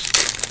autographs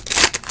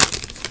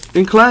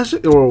in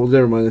Classic? Or,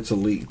 never mind, it's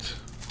Elite.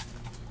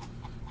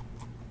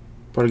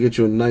 Probably get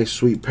you a nice,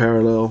 sweet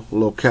parallel. A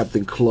little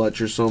Captain Clutch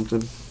or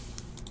something.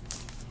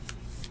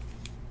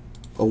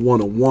 A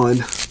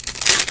 101.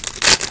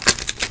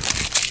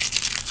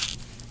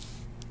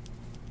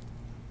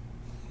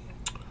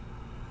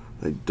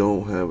 I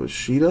don't have a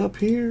sheet up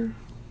here.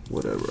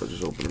 Whatever, I'll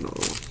just open another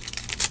one.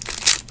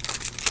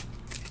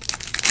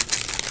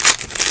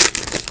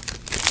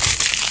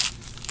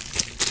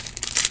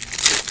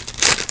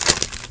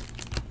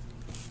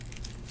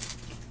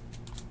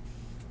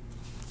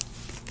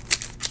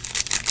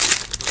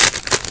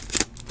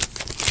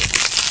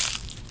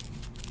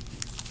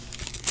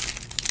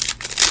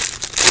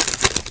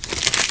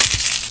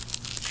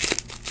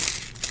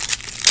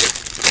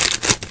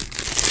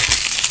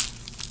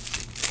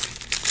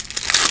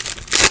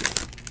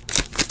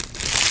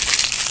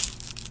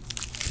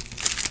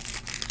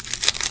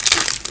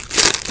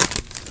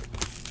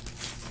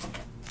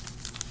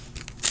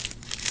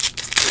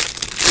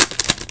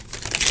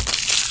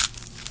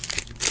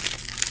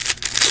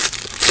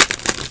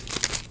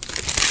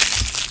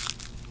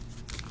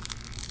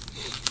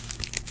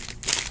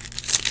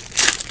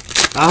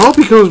 I hope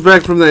he comes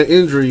back from that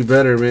injury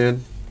better,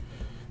 man.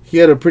 He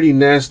had a pretty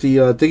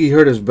nasty, I think he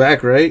hurt his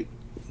back, right?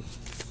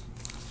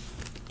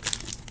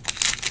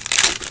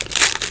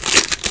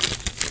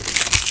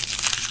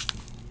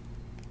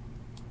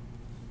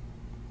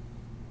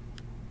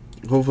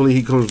 Hopefully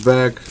he comes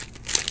back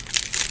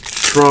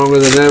stronger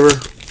than ever.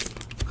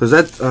 Because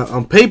that,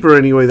 on paper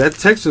anyway, that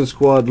Texan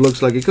squad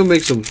looks like it could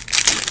make some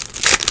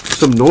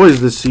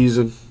noise this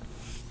season.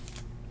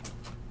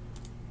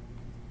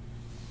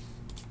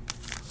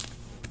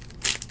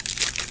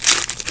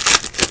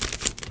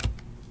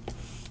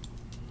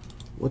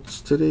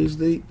 What's today's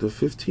date? The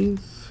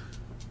 15th?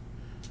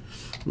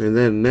 Man,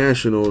 that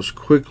National is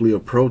quickly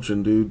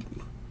approaching, dude.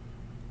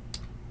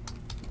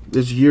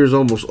 This year's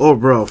almost... Oh,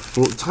 bro.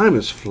 Time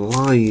is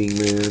flying,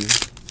 man.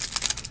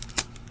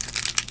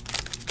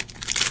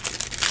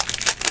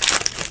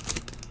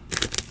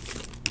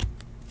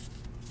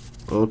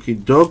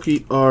 Okie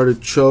dokie,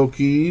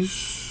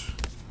 artichokies.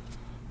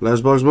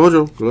 Last box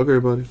mojo. Good luck,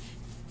 everybody.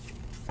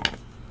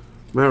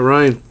 Matt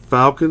Ryan,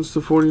 Falcons to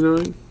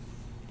 49.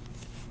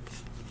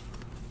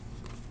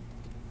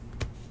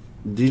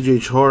 DJ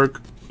Chark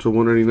to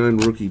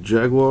 199, rookie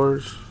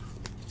Jaguars.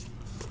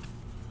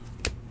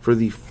 For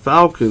the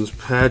Falcons,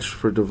 patch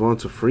for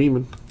Devonta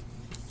Freeman.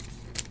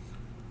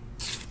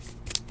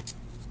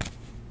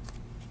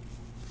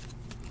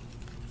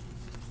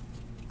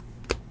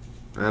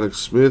 Alex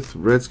Smith,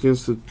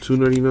 Redskins to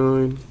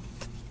 299.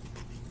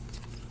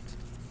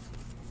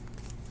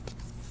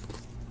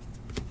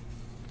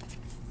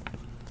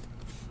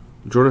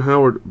 Jordan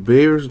Howard,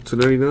 Bears to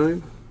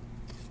 99.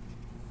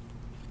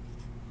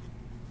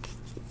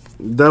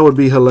 That would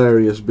be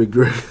hilarious, Big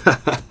Greg.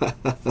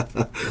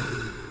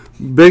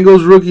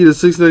 Bengals rookie to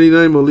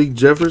 699, Malik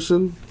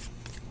Jefferson.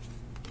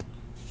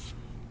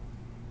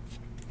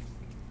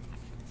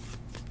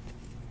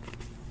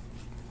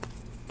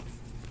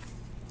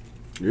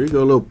 There you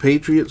go, a little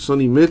Patriot,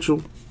 Sonny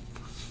Mitchell.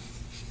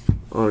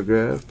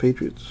 Autograph,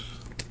 Patriots.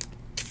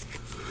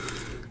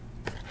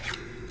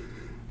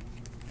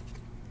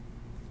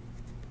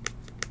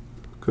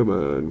 Come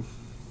on.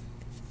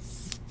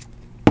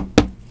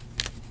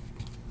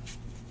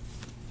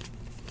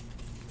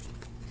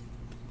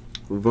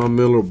 Von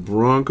Miller,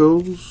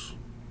 Broncos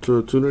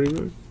to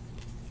 299.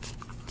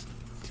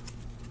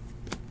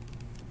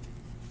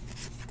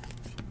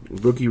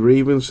 Rookie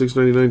Ravens,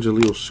 $6.99,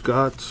 Jaleel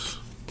Scott.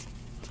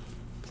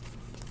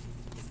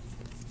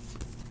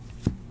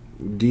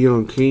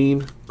 Deion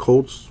Kane,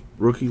 Colts,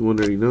 rookie,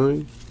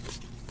 $1.99.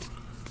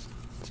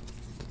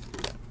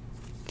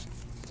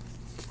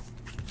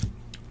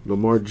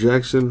 Lamar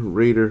Jackson,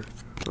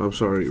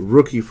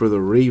 rookie for the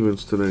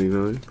Ravens,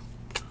 $2.99.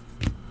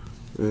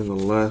 And the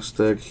last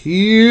stack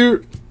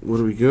here, what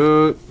do we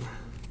got?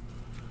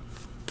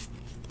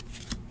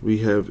 We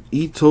have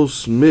Ito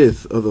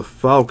Smith of the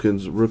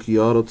Falcons, rookie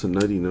auto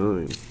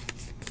 /99.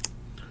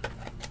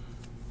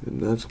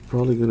 And that's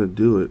probably going to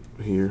do it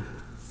here.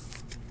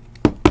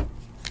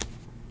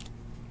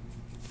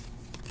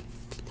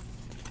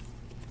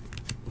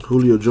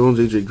 Julio Jones,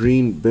 AJ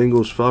Green,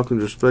 Bengals,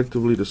 Falcons,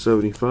 respectively,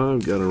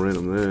 /75. Got to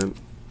random that.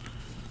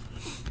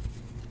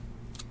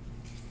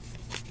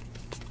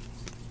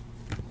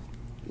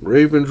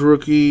 Ravens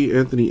rookie,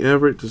 Anthony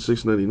Everett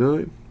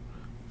 /6.99.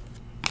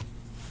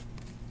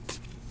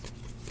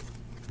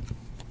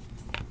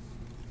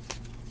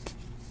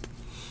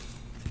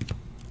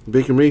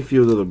 Baker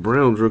Mayfield of the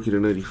Browns rookie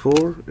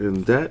 /94,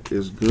 and that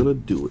is gonna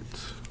do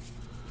it.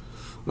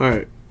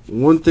 Alright,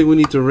 one thing we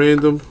need to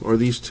random are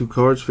these two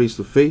cards face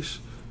to face.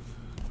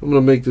 I'm gonna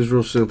make this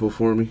real simple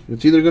for me.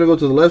 It's either gonna go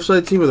to the left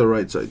side team or the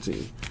right side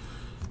team.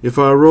 If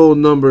I roll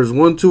numbers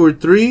 1, 2, or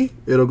 3,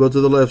 it'll go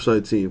to the left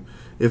side team.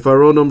 If I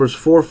roll numbers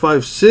 4,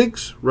 5,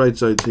 6, right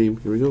side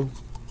team. Here we go.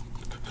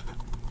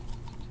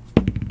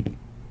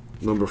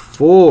 Number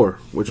 4,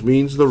 which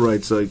means the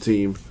right side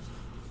team.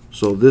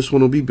 So this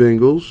one will be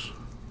Bengals.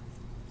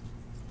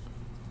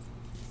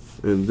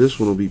 And this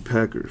one will be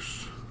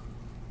Packers.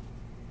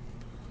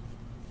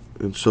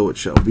 And so it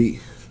shall be.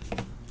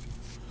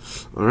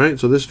 Alright,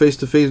 so this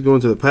face-to-face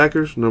going to the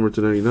Packers, number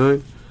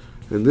 /99.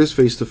 And this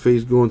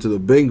face-to-face going to the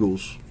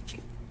Bengals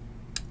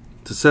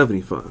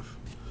 /75.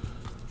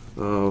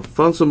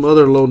 Found some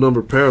other low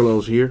number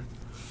parallels here.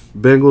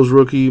 Bengals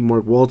rookie,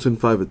 Mark Walton,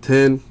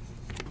 5/10.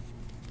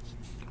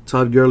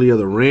 Todd Gurley of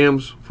the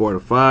Rams,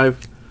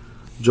 4/5.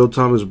 Joe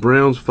Thomas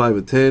Browns,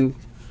 5/10.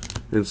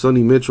 And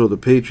Sonny Mitchell of the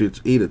Patriots,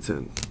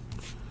 8/10.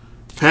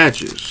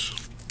 Patches.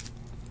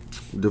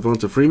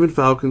 Devonta Freeman,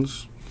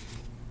 Falcons.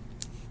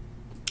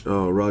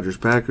 Rodgers,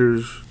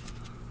 Packers.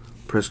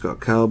 Prescott,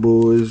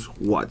 Cowboys.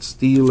 Watt,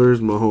 Steelers.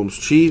 Mahomes,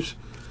 Chiefs.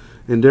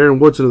 And Darren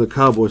Woodson of the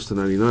Cowboys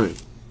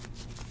 /99.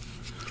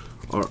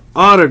 Our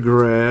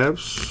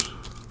autographs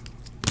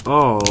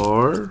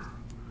are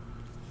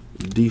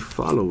the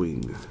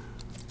following.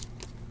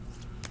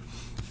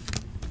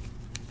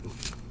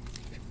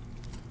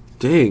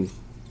 Dang.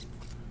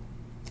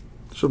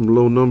 Some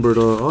low-numbered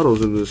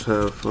autos in this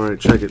half. All right,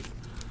 check it.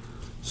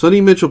 Sonny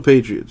Mitchell,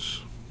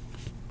 Patriots.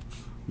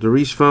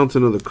 Darius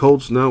Fountain of the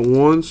Colts, not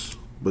once,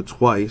 but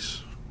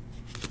twice.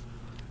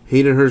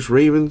 Hayden Hurst,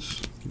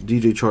 Ravens.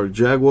 DJ Chark,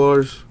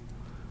 Jaguars.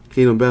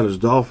 Keenan Ballas,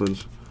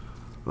 Dolphins.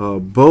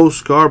 Bo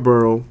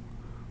Scarborough,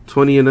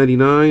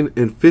 20/99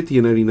 and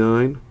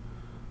 50/99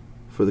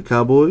 for the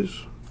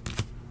Cowboys.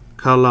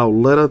 Kyle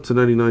Lauletta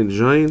 /99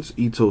 Giants.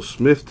 Ito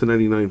Smith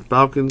 /99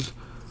 Falcons.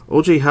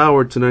 O.J.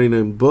 Howard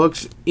 /99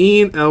 Bucks,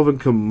 and Alvin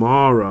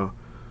Kamara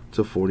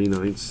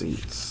 /49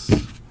 Saints.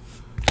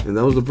 And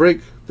that was the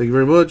break. Thank you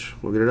very much.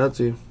 We'll get it out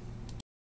to you.